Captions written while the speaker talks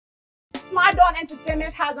Smart Dawn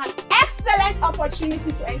Entertainment has an excellent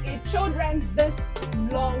opportunity to engage children this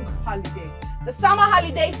long holiday. The summer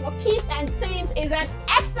holiday for kids and teens is an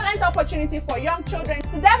excellent opportunity for young children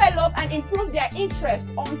to develop and improve their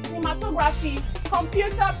interest on cinematography,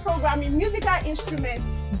 computer programming, musical instruments,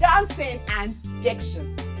 dancing, and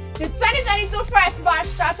diction. The 2022 first batch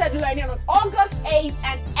started learning on August 8th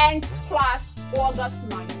and ends class August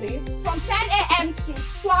 19th from 10 a.m. to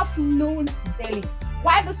 12 noon daily,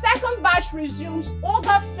 while the second batch resumes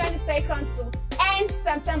August 22nd to end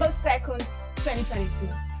September 2nd, 2022.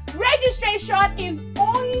 Registration is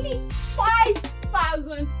only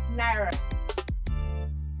 5,000 naira.